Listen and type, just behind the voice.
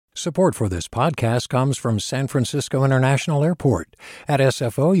Support for this podcast comes from San Francisco International Airport. At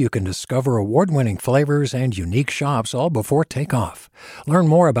SFO, you can discover award-winning flavors and unique shops all before takeoff. Learn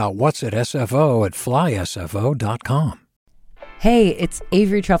more about what's at SFO at flysfo.com. Hey, it's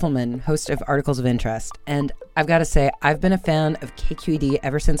Avery Trufelman, host of Articles of Interest, and I've got to say, I've been a fan of KQED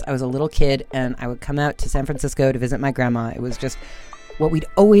ever since I was a little kid, and I would come out to San Francisco to visit my grandma. It was just what we'd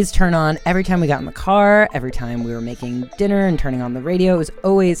always turn on every time we got in the car, every time we were making dinner and turning on the radio. It was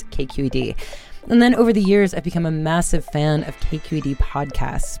always KQED. And then over the years, I've become a massive fan of KQED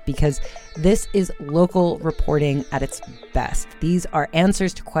podcasts because this is local reporting at its best. These are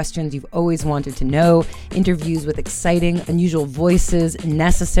answers to questions you've always wanted to know, interviews with exciting, unusual voices,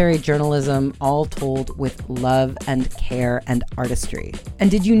 necessary journalism, all told with love and care and artistry. And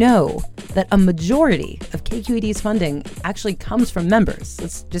did you know that a majority of KQED's funding actually comes from members?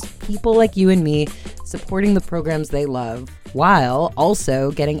 It's just people like you and me supporting the programs they love, while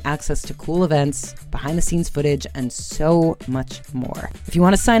also getting access to cool events, behind-the-scenes footage, and so much more. If you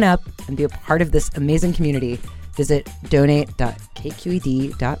want to sign up and be a part of this amazing community, visit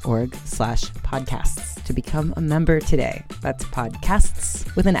donate.kqed.org/podcasts to become a member today. That's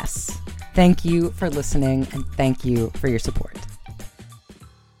podcasts with an S. Thank you for listening, and thank you for your support.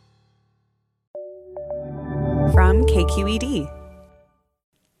 From KQED.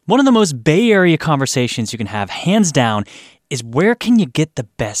 One of the most Bay Area conversations you can have, hands down, is where can you get the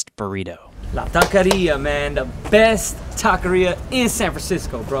best burrito? La Taqueria, man, the best taqueria in San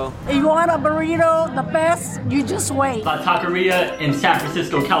Francisco, bro. If you want a burrito, the best, you just wait. La Taqueria in San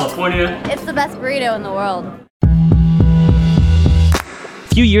Francisco, California. It's the best burrito in the world.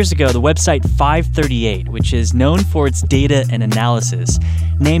 A few years ago, the website 538, which is known for its data and analysis,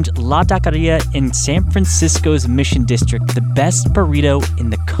 named La Taqueria in San Francisco's Mission District the best burrito in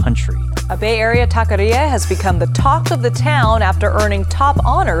the country. A Bay Area taqueria has become the talk of the town after earning top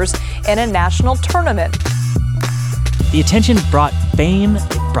honors in a national tournament. The attention brought fame,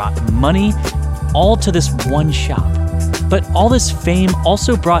 it brought money, all to this one shop. But all this fame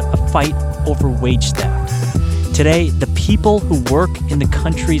also brought a fight over wage theft. Today, the people who work in the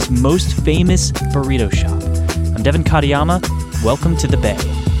country's most famous burrito shop. I'm Devin Katayama. Welcome to the Bay.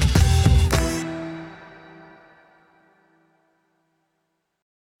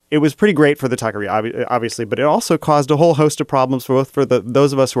 It was pretty great for the taqueria, obviously, but it also caused a whole host of problems for both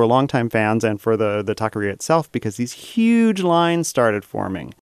those of us who are longtime fans and for the taqueria itself, because these huge lines started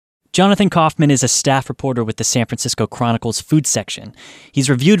forming. Jonathan Kauffman is a staff reporter with the San Francisco Chronicle's food section. He's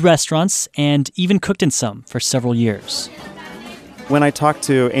reviewed restaurants and even cooked in some for several years. When I talked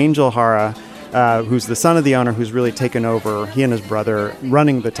to Angel Hara, who's the son of the owner who's really taken over, he and his brother,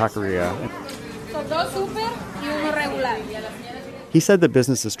 running the taqueria, he said that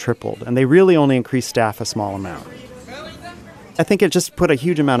business has tripled, and they really only increased staff a small amount. I think it just put a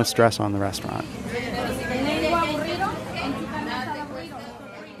huge amount of stress on the restaurant.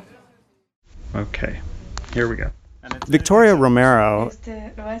 Okay, here we go. Victoria Romero,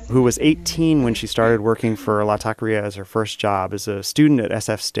 who was 18 when she started working for La Taqueria as her first job, is a student at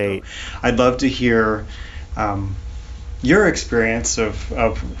SF State. I'd love to hear your experience of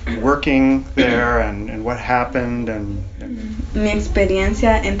working there and what happened. Mi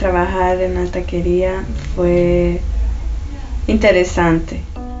experiencia en trabajar en la taquería fue interesante.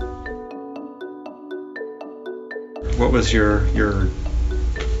 What was your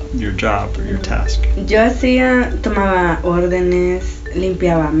job or your task? Yo tomaba órdenes,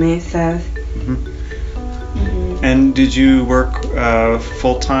 limpiaba mesas. And did you work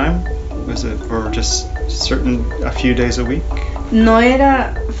full-time? Was it or just a few days a week? No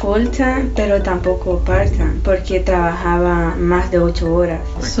era full-time, pero tampoco part-time, porque trabajaba más de 8 horas.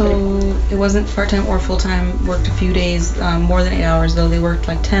 So it wasn't part-time or full-time, worked a few days, more than 8 hours, though they worked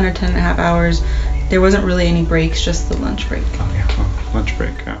like 10 or 10 and a half hours. There wasn't really any breaks, just the lunch break. Oh, yeah, lunch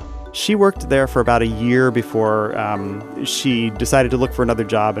break, yeah. She worked there for about a year before she decided to look for another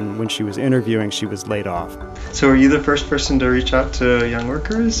job, and when she was interviewing, she was laid off. So were you the first person to reach out to young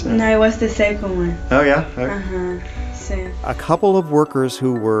workers? No, I was the second one. Oh, yeah? Sí. A couple of workers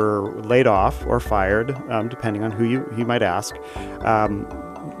who were laid off or fired, depending on who you might ask,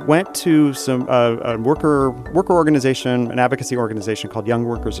 went to a worker organization, an advocacy organization called Young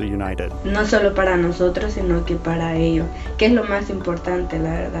Workers Are United. No solo para nosotros, sino que para ellos, que es lo más importante,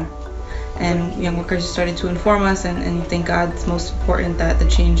 la verdad. And young workers started to inform us, and thank God it's most important that the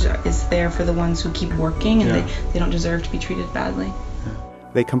change is there for the ones who keep working, and they don't deserve to be treated badly.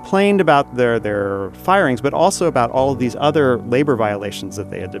 They complained about their firings, but also about all of these other labor violations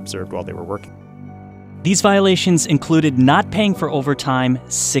that they had observed while they were working. These violations included not paying for overtime,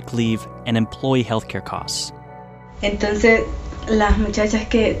 sick leave, and employee health care costs. Entonces, las muchachas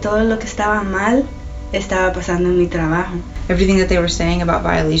que todo lo que estaba mal estaba pasando en mi trabajo. Everything that they were saying about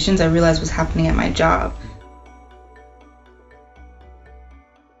violations, I realized was happening at my job.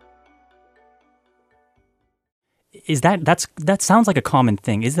 That sounds like a common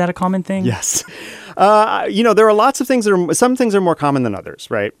thing. Is that a common thing? Yes. There are lots of things some things are more common than others,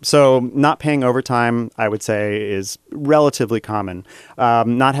 right? So not paying overtime, I would say, is relatively common.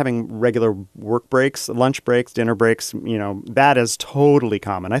 Not having regular work breaks, lunch breaks, dinner breaks, that is totally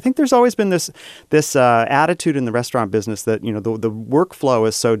common. I think there's always been this attitude in the restaurant business that, the workflow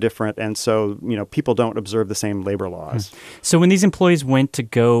is so different, and so, people don't observe the same labor laws. So when these employees went to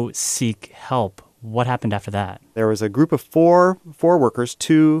go seek help, what happened after that? There was a group of four workers,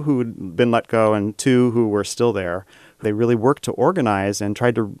 2 who had been let go and 2 who were still there. They really worked to organize and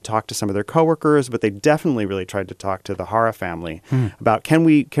tried to talk to some of their coworkers, but they definitely really tried to talk to the Hara family about can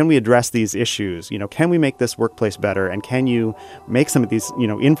we address these issues? Can we make this workplace better? And can you make some of these,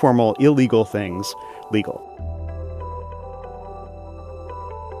 informal, illegal things legal?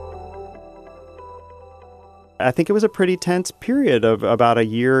 I think it was a pretty tense period of about a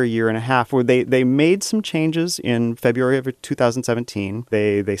year and a half, where they made some changes in February of 2017.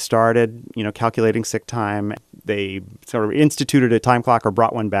 They started, calculating sick time. They sort of instituted a time clock or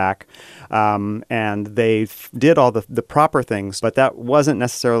brought one back, and they did all the proper things, but that wasn't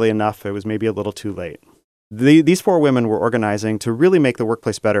necessarily enough. It was maybe a little too late. These 4 women were organizing to really make the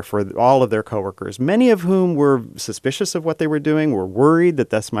workplace better for all of their coworkers, many of whom were suspicious of what they were doing, were worried that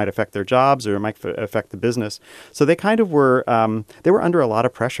this might affect their jobs or it might affect the business. So they kind of were under a lot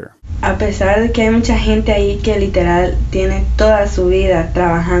of pressure. A pesar de que hay mucha gente ahí que literal tiene toda su vida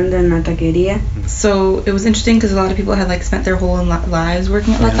trabajando en la taquería. So it was interesting because a lot of people had spent their whole lives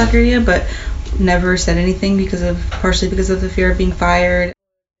working at La Taqueria, but never said anything partially because of the fear of being fired.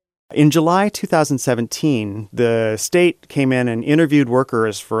 In July 2017, the state came in and interviewed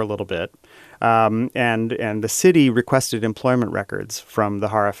workers for a little bit, and the city requested employment records from the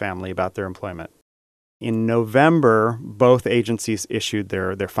Hara family about their employment. In November, both agencies issued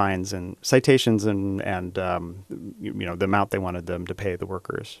their fines and citations and the amount they wanted them to pay the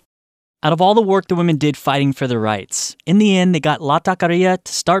workers. Out of all the work the women did fighting for their rights, in the end, they got La Taqueria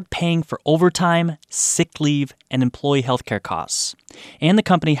to start paying for overtime, sick leave, and employee health care costs. And the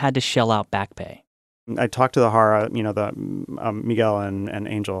company had to shell out back pay. I talked to the Hara, Miguel and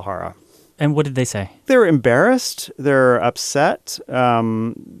Angel Hara. And what did they say? They're embarrassed. They're upset,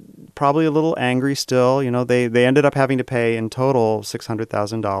 probably a little angry still. They ended up having to pay in total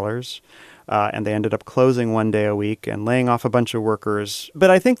 $600,000. And they ended up closing 1 day a week and laying off a bunch of workers. But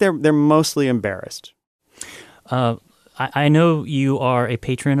I think they're mostly embarrassed. I know you are a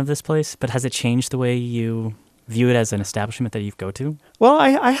patron of this place, but has it changed the way you view it as an establishment that you go to? Well,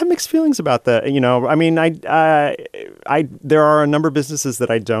 I have mixed feelings about that. There are a number of businesses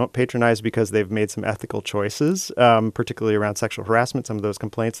that I don't patronize because they've made some ethical choices, particularly around sexual harassment, some of those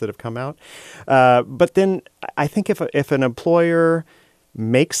complaints that have come out. But then I think if an employer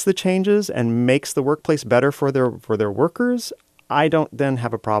makes the changes and makes the workplace better for their workers, I don't then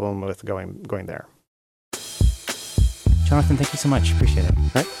have a problem with going there. Jonathan, thank you so much. Appreciate it. All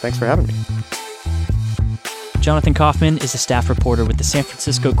right, thanks for having me. Jonathan Kauffman is a staff reporter with the San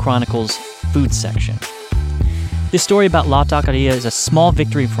Francisco Chronicle's food section. This story about La Taqueria is a small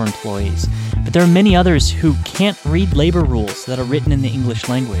victory for employees, but there are many others who can't read labor rules that are written in the English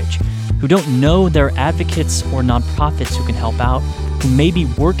language, who don't know there are advocates or nonprofits who can help out, who may be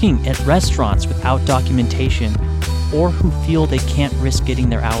working at restaurants without documentation, or who feel they can't risk getting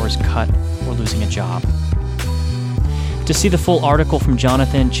their hours cut or losing a job. To see the full article from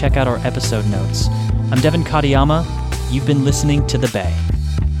Jonathan, check out our episode notes. I'm Devin Katayama. You've been listening to The Bay.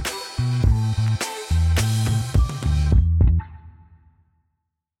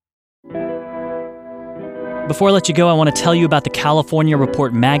 Before I let you go, I want to tell you about the California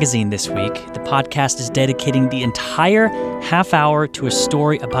Report magazine this week. The podcast is dedicating the entire half hour to a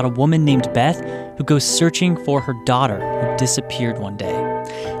story about a woman named Beth who goes searching for her daughter who disappeared one day.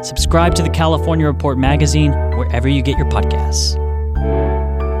 Subscribe to the California Report magazine wherever you get your podcasts.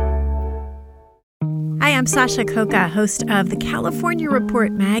 Hi, I'm Sasha Coca, host of the California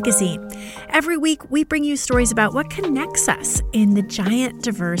Report magazine. Every week, we bring you stories about what connects us in the giant,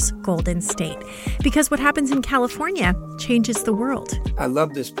 diverse Golden State. Because what happens in California changes the world. I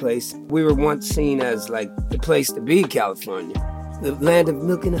love this place. We were once seen as like the place to be, California. The land of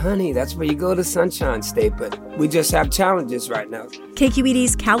milk and honey. That's where you go to Sunshine State, but we just have challenges right now.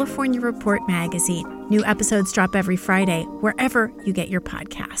 KQED's California Report magazine. New episodes drop every Friday, wherever you get your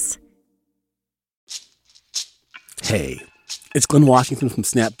podcasts. Hey, it's Glenn Washington from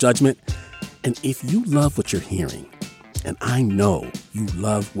Snap Judgment. And if you love what you're hearing, and I know you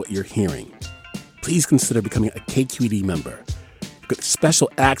love what you're hearing. Please consider becoming a KQED member. You get special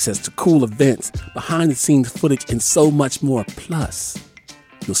access to cool events, behind-the-scenes footage, and so much more. Plus,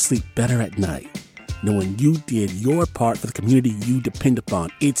 you'll sleep better at night knowing you did your part for the community you depend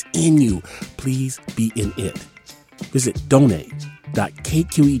upon. It's in you. Please be in it. Visit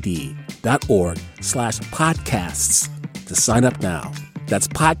donate.kqed.org/podcasts to sign up now. That's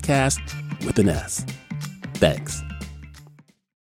podcast with an S. Thanks.